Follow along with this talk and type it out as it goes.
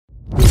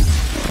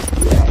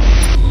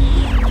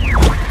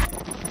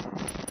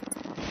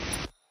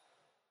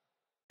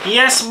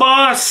Yes,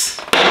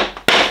 boss.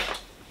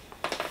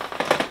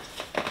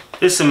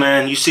 Listen,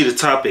 man, you see the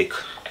topic.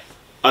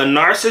 A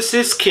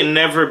narcissist can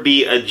never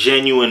be a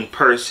genuine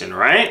person,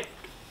 right?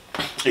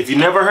 If you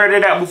never heard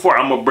of that before,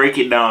 I'm gonna break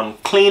it down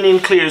clean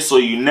and clear so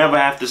you never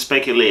have to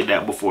speculate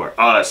that before.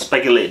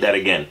 Speculate that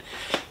again.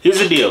 Here's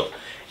the deal.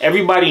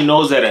 Everybody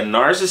knows that a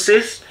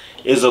narcissist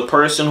is a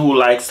person who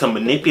likes to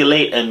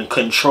manipulate and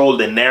control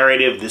the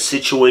narrative, the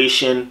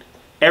situation,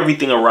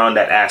 everything around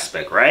that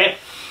aspect, right?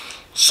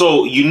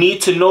 So you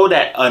need to know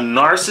that a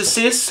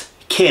narcissist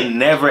can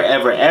never,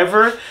 ever,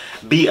 ever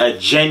be a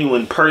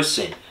genuine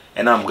person.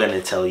 And I'm going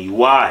to tell you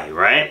why,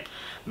 right?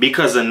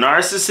 Because a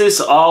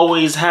narcissist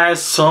always has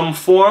some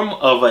form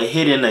of a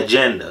hidden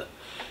agenda.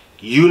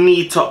 You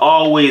need to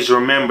always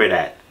remember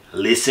that.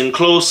 Listen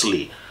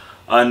closely.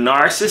 A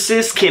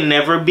narcissist can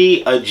never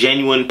be a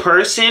genuine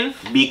person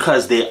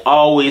because they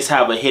always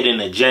have a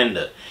hidden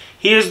agenda.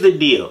 Here's the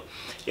deal.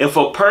 If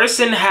a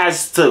person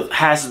has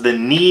the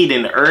need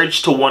and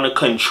urge to want to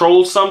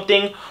control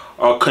something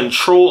or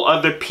control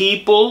other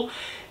people,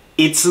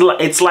 it's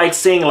like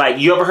saying, like,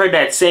 you ever heard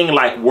that saying,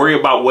 like, worry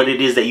about what it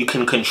is that you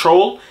can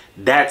control?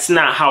 That's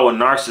not how a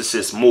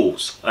narcissist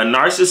moves. A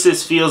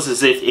narcissist feels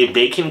as if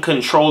they can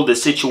control the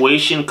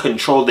situation,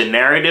 control the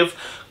narrative,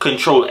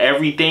 control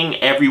everything,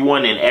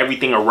 everyone, and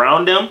everything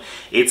around them,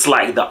 it's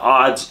like the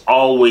odds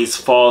always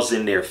falls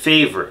in their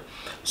favor.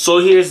 So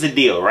here's the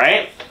deal,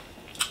 right?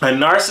 A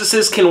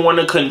narcissist can want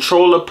to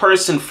control a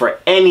person for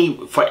any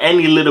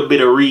little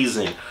bit of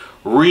reason.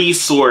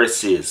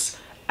 Resources,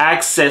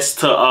 access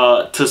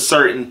to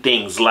certain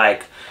things,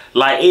 like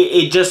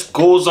it just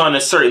goes on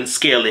a certain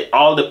scale. It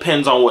all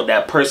depends on what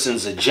that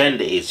person's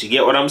agenda is. You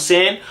get what I'm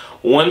saying?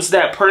 Once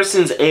that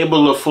person's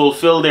able to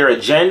fulfill their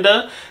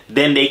agenda,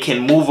 then they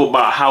can move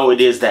about how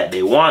it is that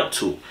they want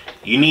to.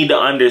 You need to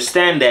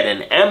understand that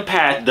an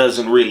empath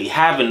doesn't really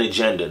have an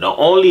agenda. The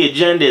only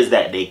agenda is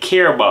that they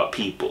care about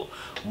people,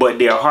 but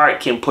their heart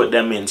can put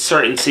them in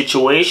certain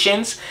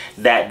situations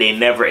that they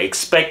never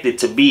expected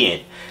to be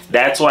in.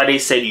 That's why they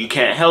said you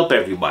can't help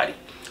everybody.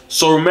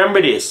 So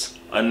remember this,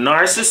 a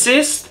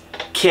narcissist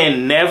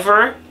can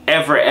never,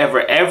 ever,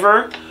 ever,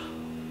 ever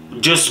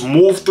just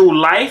move through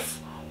life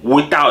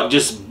without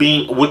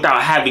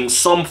having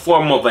some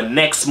form of a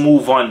next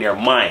move on their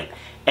mind.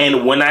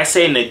 And when I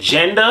say an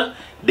agenda,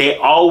 they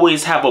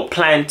always have a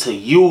plan to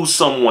use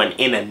someone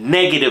in a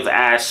negative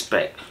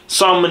aspect.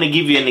 So I'm going to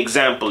give you an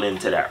example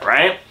into that,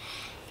 right?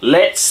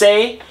 Let's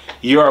say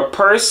you're a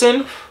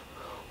person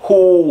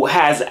who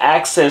has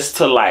access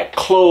to like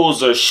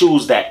clothes or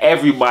shoes that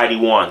everybody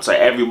wants or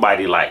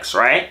everybody likes,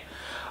 right?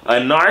 A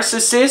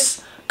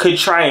narcissist could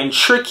try and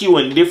trick you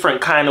in different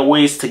kind of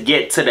ways to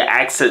get to the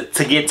access,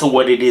 to get to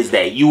what it is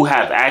that you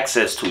have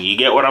access to. You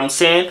get what I'm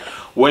saying?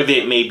 Whether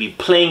it may be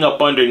playing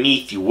up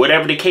underneath you,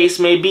 whatever the case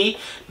may be,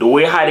 the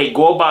way how they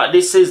go about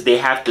this is they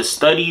have to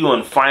study you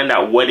and find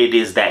out what it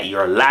is that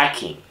you're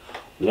lacking.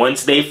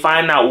 Once they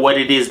find out what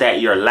it is that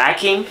you're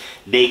lacking,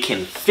 they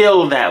can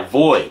fill that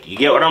void. You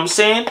get what I'm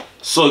saying?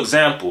 So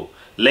example,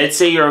 let's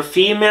say you're a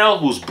female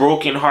who's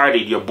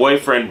brokenhearted. Your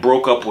boyfriend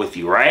broke up with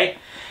you, right?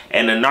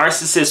 And a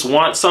narcissist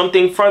wants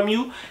something from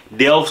you.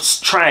 They'll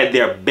try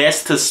their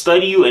best to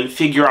study you and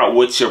figure out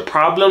what's your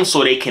problem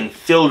so they can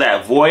fill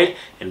that void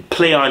and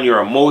play on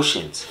your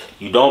emotions.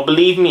 You don't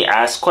believe me?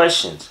 Ask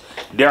questions.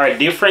 There are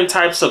different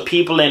types of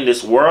people in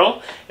this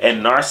world,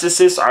 and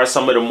narcissists are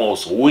some of the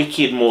most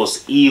wicked,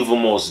 most evil,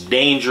 most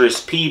dangerous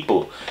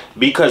people,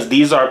 because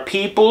these are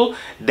people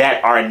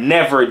that are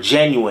never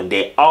genuine.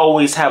 They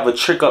always have a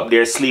trick up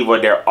their sleeve, or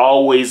they're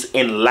always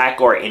in lack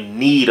or in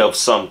need of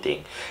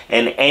something.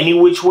 And any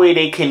which way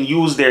they can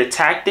use their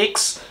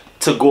tactics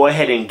to go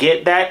ahead and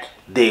get that,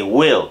 they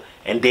will.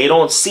 And they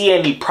don't see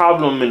any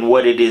problem in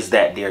what it is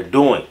that they're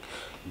doing.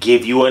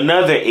 Give you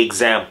another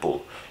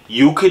example.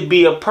 You could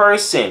be a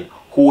person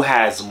who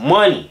has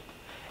money,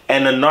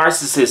 and a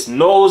narcissist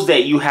knows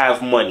that you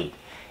have money.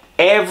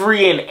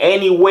 Every and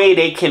any way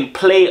they can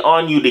play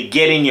on you to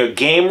get in your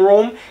game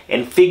room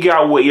and figure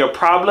out what your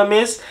problem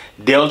is,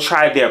 they'll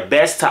try their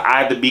best to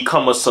either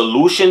become a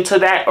solution to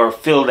that or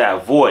fill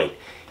that void.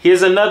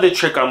 Here's another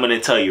trick I'm going to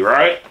tell you,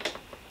 right?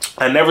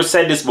 I never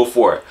said this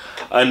before.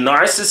 A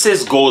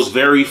narcissist goes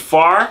very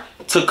far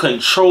to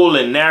control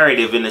a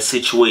narrative in a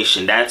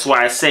situation. That's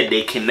why I said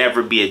they can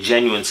never be a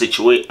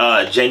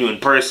genuine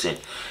person.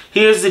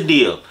 Here's the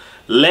deal.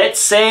 Let's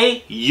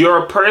say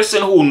you're a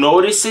person who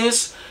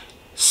notices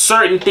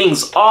certain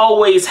things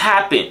always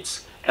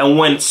happens. And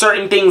when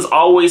certain things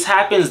always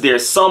happens,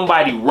 there's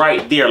somebody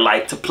right there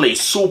like to play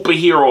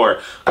superhero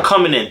or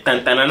coming in,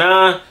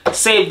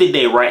 save the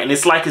day, right? And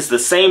it's like it's the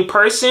same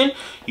person.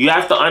 You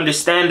have to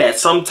understand that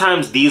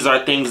sometimes these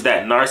are things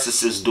that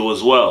narcissists do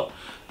as well.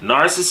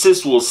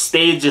 Narcissists will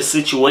stage a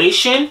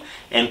situation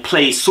and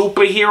play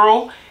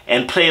superhero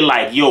and play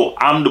like, yo,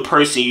 I'm the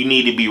person you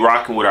need to be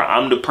rocking with, or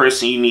I'm the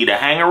person you need to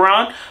hang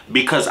around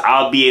because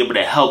I'll be able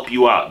to help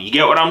you out. You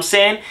get what I'm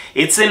saying?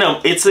 It's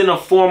in a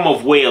form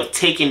of way of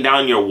taking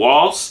down your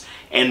walls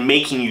and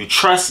making you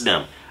trust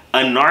them. A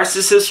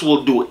narcissist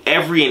will do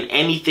every and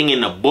anything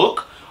in the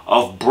book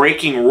of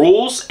breaking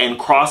rules and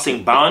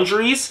crossing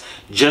boundaries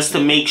just to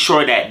make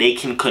sure that they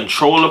can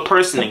control a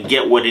person and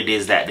get what it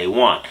is that they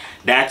want.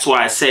 That's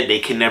why I said they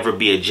can never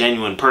be a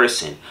genuine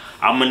person.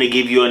 I'm going to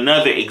give you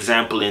another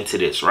example into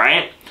this,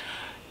 right?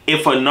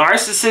 If a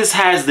narcissist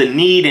has the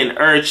need and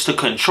urge to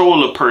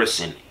control a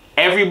person,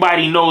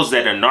 everybody knows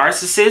that a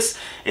narcissist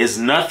is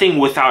nothing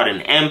without an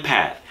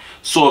empath.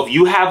 So if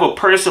you have a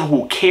person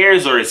who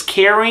cares or is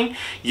caring,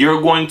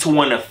 you're going to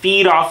want to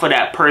feed off of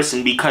that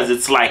person, because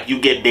it's like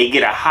they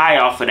get a high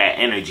off of that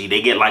energy.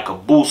 They get like a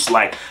boost,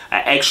 like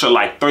an extra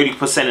like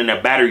 30% in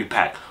their battery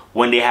pack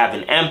when they have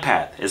an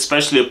empath,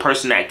 especially a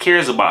person that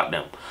cares about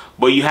them.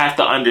 But you have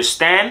to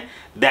understand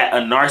that a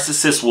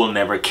narcissist will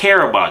never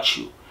care about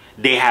you.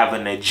 They have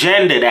an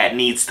agenda that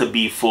needs to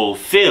be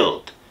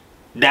fulfilled.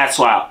 That's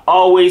why I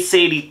always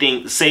say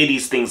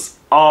these things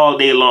all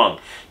day long.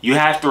 You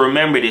have to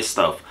remember this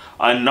stuff.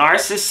 A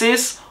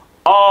narcissist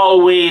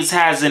always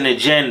has an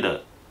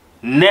agenda.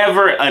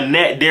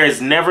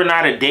 There's never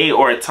not a day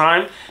or a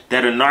time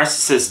that a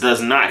narcissist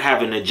does not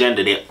have an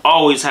agenda. They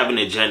always have an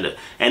agenda.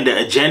 And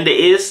the agenda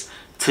is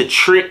to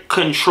trick,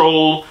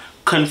 control,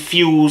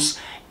 confuse,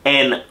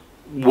 and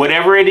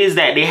whatever it is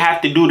that they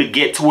have to do to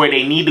get to where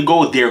they need to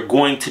go, they're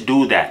going to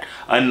do that.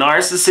 A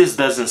narcissist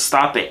doesn't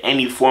stop at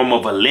any form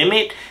of a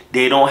limit.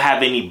 They don't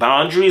have any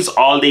boundaries.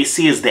 All they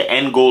see is the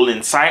end goal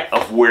in sight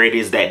of where it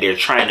is that they're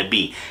trying to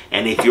be.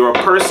 And if you're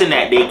a person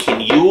that they can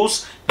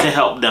use to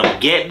help them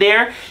get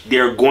there,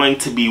 they're going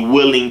to be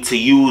willing to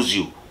use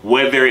you.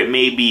 Whether it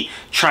may be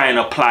try and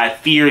apply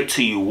fear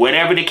to you,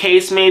 whatever the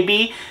case may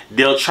be,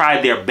 they'll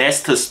try their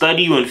best to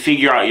study you and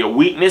figure out your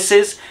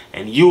weaknesses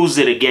and use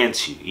it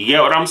against you. You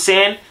get what I'm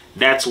saying?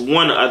 That's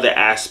one other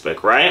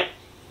aspect, right?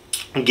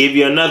 I'll give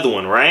you another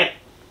one, right?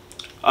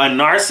 A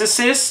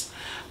narcissist,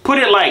 put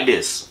it like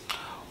this.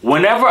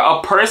 Whenever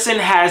a person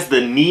has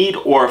the need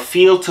or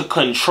feel to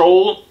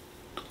control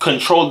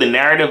the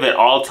narrative at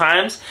all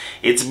times,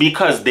 it's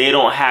because they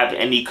don't have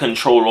any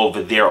control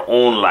over their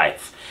own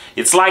life.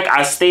 It's like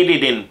I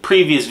stated in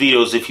previous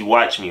videos, if you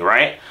watch me,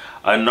 right?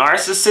 A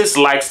narcissist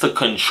likes to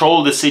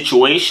control the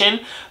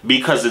situation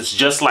because it's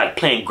just like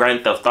playing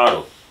Grand Theft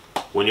Auto.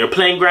 When you're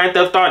playing Grand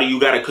Theft Auto, you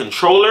got a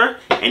controller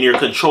and you're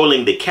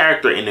controlling the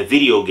character in the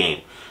video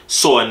game.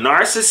 So a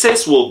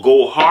narcissist will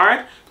go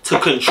hard to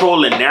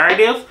control a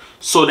narrative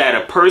so that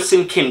a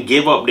person can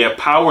give up their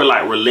power,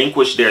 like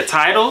relinquish their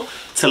title,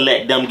 to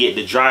let them get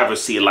the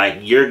driver's seat. Like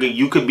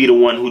you could be the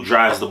one who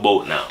drives the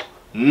boat now.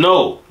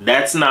 No,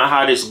 that's not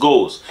how this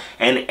goes.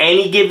 And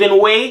any given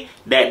way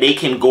that they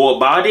can go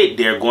about it,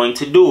 they're going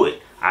to do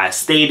it. I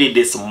stated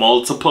this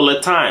multiple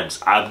of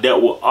times. I've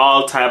dealt with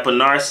all type of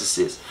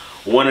narcissists.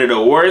 One of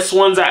the worst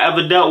ones I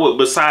ever dealt with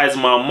besides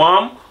my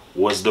mom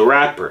was the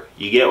rapper.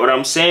 You get what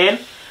I'm saying?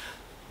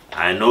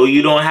 I know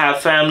you don't have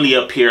family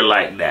up here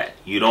like that.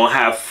 You don't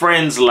have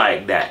friends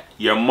like that.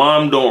 Your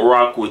mom don't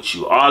rock with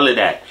you. All of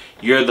that.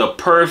 You're the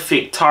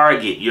perfect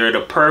target. You're the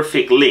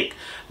perfect lick.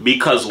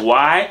 Because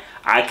why?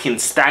 I can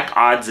stack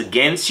odds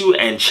against you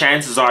and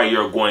chances are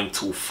you're going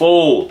to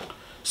fold.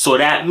 So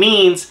that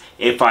means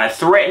if I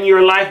threaten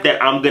your life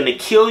that I'm going to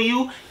kill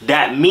you,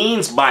 that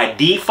means by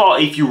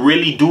default, if you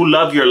really do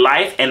love your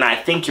life and I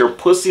think you're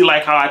pussy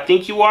like how I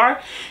think you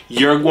are,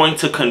 you're going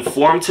to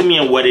conform to me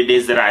and what it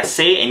is that I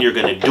say, and you're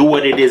going to do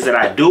what it is that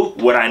I do,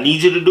 what I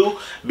need you to do,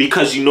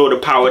 because you know the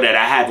power that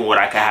I have and what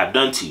I can have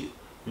done to you.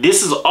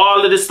 This is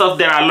all of the stuff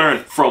that I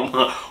learned from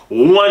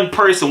one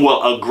person,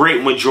 well, a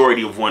great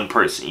majority of one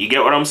person. You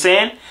get what I'm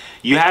saying?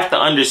 You have to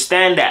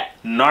understand that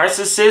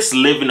narcissists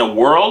live in a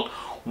world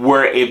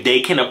where if they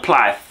can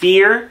apply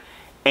fear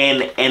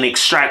and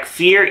extract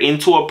fear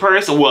into a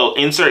person, well,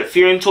 insert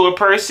fear into a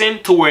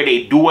person to where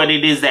they do what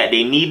it is that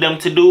they need them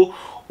to do,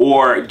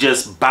 or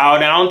just bow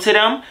down to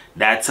them,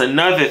 that's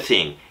another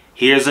thing.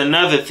 Here's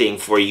another thing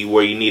for you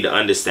where you need to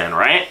understand,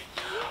 right?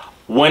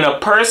 When a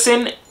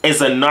person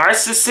is a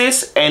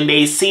narcissist and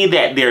they see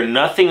that they're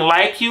nothing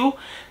like you,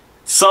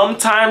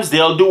 sometimes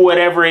they'll do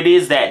whatever it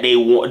is that they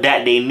want,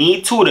 that they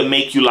need to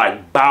make you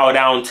like bow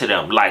down to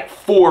them, like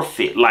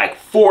forfeit, like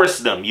force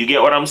them. You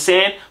get what I'm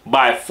saying?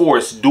 By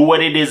force, do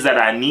what it is that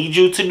I need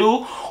you to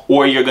do,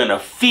 or you're gonna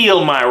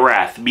feel my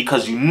wrath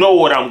because you know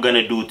what I'm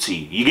gonna do to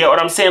you. You get what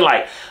I'm saying?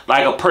 Like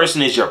a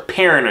person is your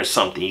parent or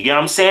something. You get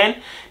what I'm saying?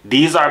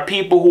 These are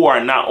people who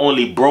are not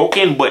only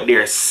broken, but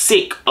they're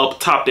sick up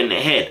top in the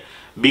head,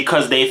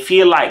 because they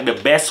feel like the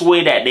best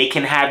way that they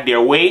can have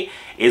their way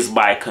is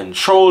by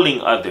controlling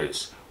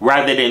others.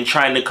 Rather than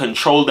trying to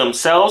control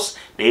themselves,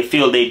 they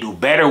feel they do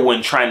better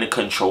when trying to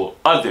control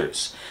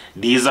others.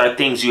 These are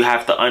things you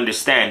have to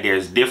understand.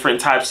 There's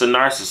different types of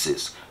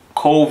narcissists.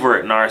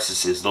 Covert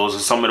narcissists, those are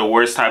some of the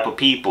worst type of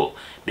people.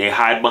 They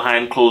hide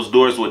behind closed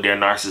doors with their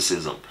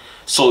narcissism.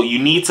 So you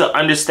need to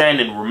understand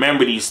and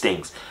remember these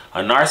things. A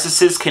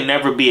narcissist can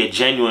never be a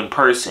genuine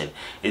person.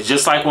 It's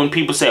just like when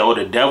people say, oh,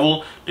 the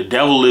devil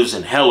lives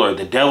in hell, or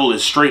the devil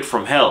is straight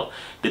from hell.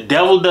 The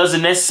devil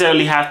doesn't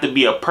necessarily have to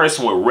be a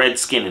person with red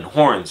skin and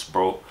horns,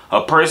 bro.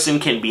 A person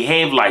can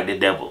behave like the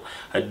devil.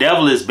 A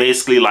devil is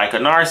basically like a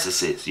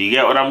narcissist. You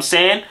get what I'm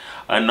saying?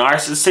 A A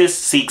narcissist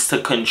seeks to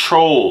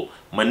control,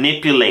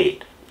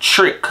 manipulate,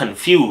 trick,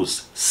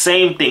 confuse.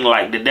 Same thing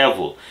like the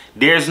devil.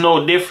 There's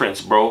no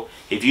difference, bro.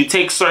 If you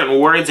take certain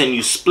words and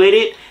you split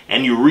it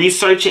and you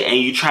research it and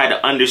you try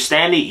to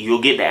understand it,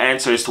 you'll get the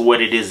answer as to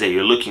what it is that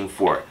you're looking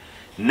for.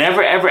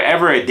 Never, ever,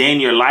 ever a day in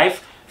your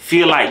life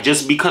feel like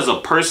just because a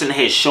person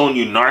has shown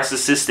you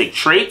narcissistic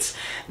traits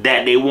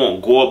that they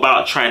won't go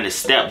about trying to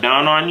step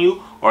down on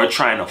you or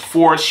trying to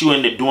force you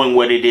into doing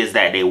what it is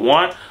that they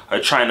want or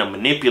trying to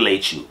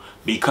manipulate you.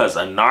 Because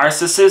a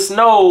narcissist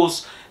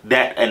knows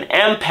that an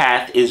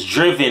empath is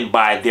driven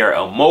by their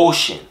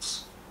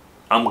emotions.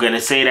 I'm going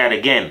to say that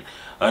again.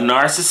 A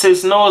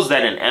narcissist knows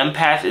that an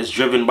empath is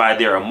driven by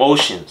their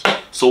emotions.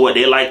 So what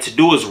they like to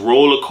do is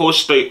roller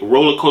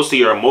coaster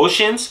your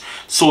emotions.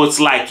 So it's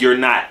like you're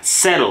not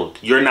settled,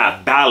 you're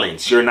not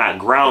balanced, you're not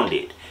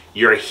grounded.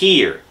 You're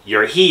here,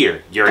 you're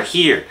here, you're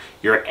here,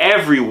 you're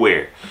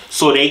everywhere.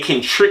 So they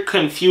can trick,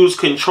 confuse,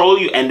 control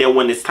you, and then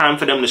when it's time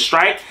for them to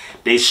strike,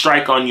 they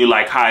strike on you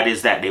like how it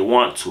is that they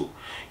want to.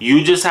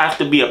 You just have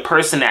to be a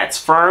person that's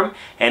firm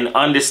and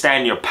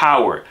understand your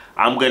power.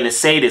 I'm going to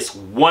say this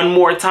one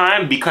more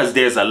time because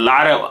there's a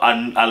lot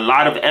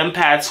of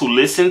empaths who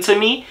listen to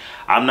me.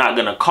 I'm not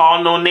going to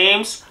call no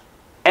names.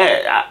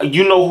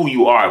 You know who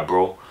you are,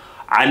 bro.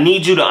 I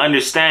need you to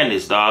understand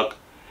this, dog.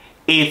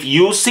 If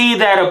you see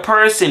that a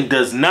person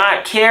does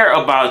not care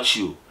about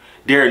you,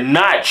 they're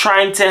not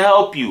trying to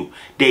help you,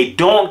 they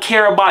don't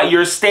care about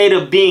your state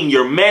of being,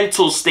 your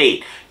mental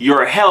state,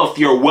 your health,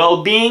 your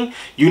well-being,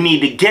 you need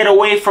to get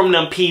away from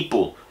them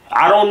people.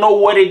 I don't know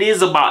what it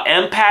is about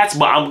empaths,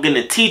 but I'm going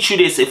to teach you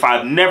this if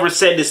I've never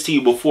said this to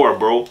you before,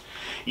 bro.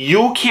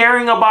 You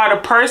caring about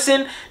a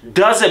person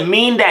doesn't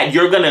mean that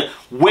you're going to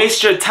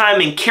waste your time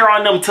and care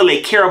on them till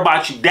they care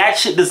about you. That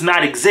shit does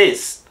not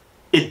exist.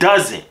 It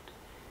doesn't.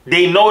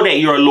 They know that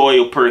you're a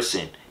loyal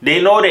person.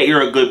 They know that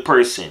you're a good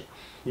person.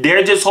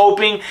 They're just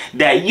hoping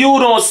that you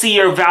don't see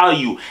your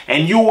value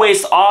and you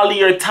waste all of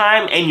your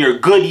time and your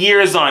good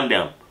years on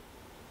them.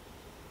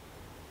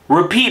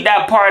 Repeat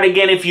that part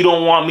again if you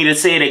don't want me to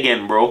say it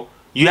again, bro.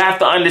 You have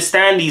to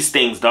understand these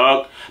things,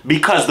 dog.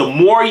 Because the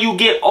more you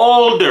get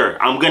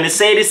older, I'm going to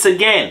say this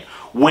again.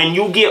 When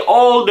you get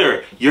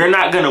older, you're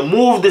not going to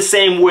move the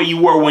same way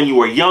you were when you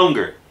were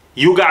younger.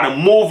 You got to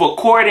move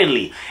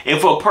accordingly.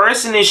 If a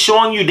person is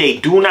showing you they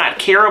do not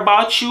care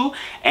about you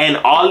and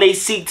all they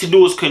seek to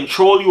do is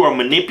control you or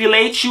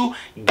manipulate you,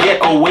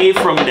 get away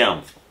from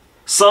them.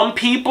 Some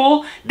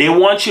people, they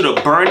want you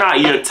to burn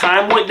out your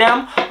time with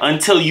them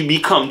until you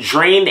become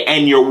drained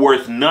and you're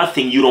worth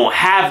nothing. You don't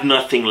have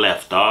nothing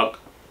left, dog.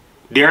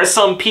 There are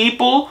some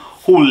people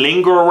who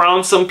linger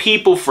around some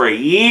people for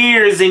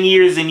years and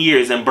years and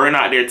years and burn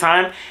out their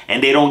time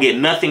and they don't get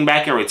nothing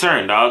back in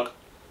return, dog.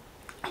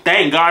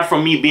 Thank God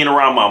for me being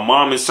around my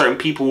mom and certain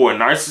people who are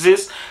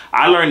narcissists.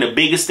 I learned the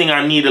biggest thing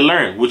I need to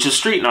learn, which is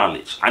street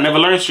knowledge. I never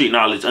learned street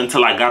knowledge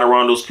until I got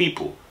around those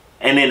people.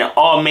 And then it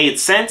all made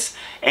sense.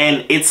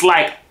 And it's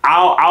like,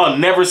 I'll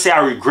never say I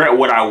regret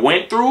what I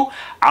went through.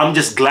 I'm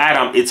just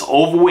glad it's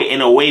over with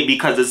in a way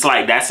because it's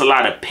like, that's a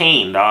lot of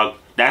pain, dog.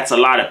 That's a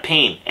lot of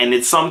pain. And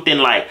it's something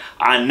like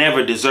I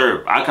never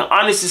deserved. I can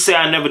honestly say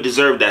I never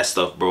deserved that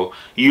stuff, bro.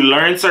 You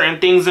learn certain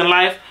things in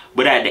life,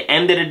 but at the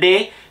end of the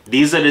day,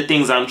 these are the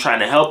things I'm trying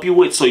to help you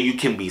with so you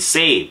can be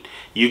saved.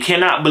 You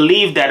cannot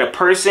believe that a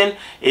person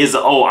is,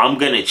 oh, I'm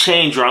going to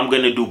change or I'm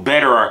going to do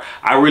better or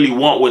I really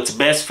want what's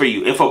best for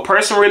you. If a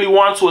person really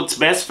wants what's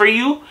best for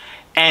you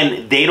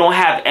and they don't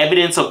have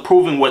evidence of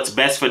proving what's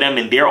best for them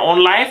in their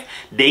own life,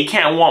 they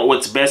can't want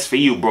what's best for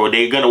you, bro.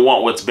 They're going to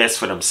want what's best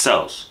for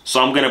themselves.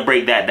 So I'm going to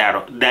break that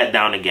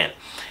down again.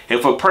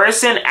 If a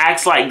person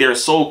acts like they're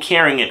so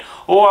caring and,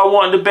 oh, I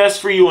want the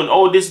best for you and,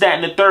 oh, this, that,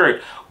 and the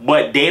third,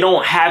 but they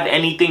don't have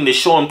anything to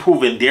show and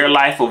prove in their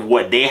life of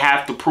what they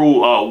have to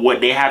prove, what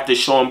they have to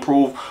show and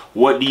prove.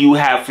 What do you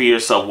have for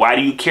yourself? Why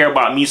do you care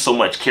about me so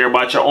much? Care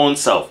about your own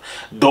self.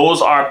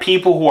 Those are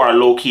people who are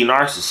low-key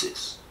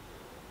narcissists.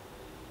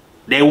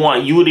 They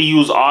want you to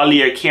use all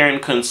your care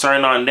and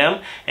concern on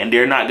them, and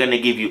they're not going to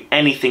give you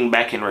anything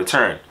back in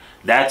return.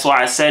 That's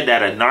why I said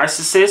that a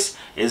narcissist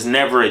is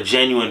never a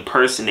genuine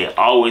person. They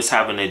always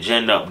have an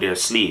agenda up their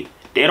sleeve.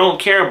 They don't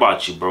care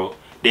about you, bro.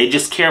 They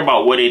just care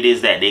about what it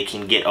is that they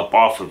can get up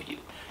off of you.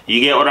 You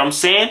get what I'm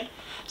saying?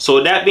 So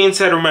with that being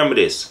said, remember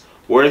this.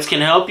 Words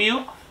can help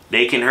you.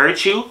 They can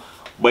hurt you.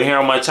 But here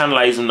on my channel,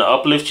 I use them to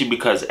uplift you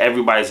because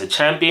everybody's a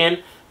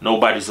champion.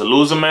 Nobody's a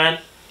loser, man.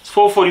 It's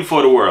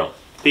 444 the world.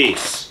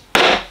 Peace.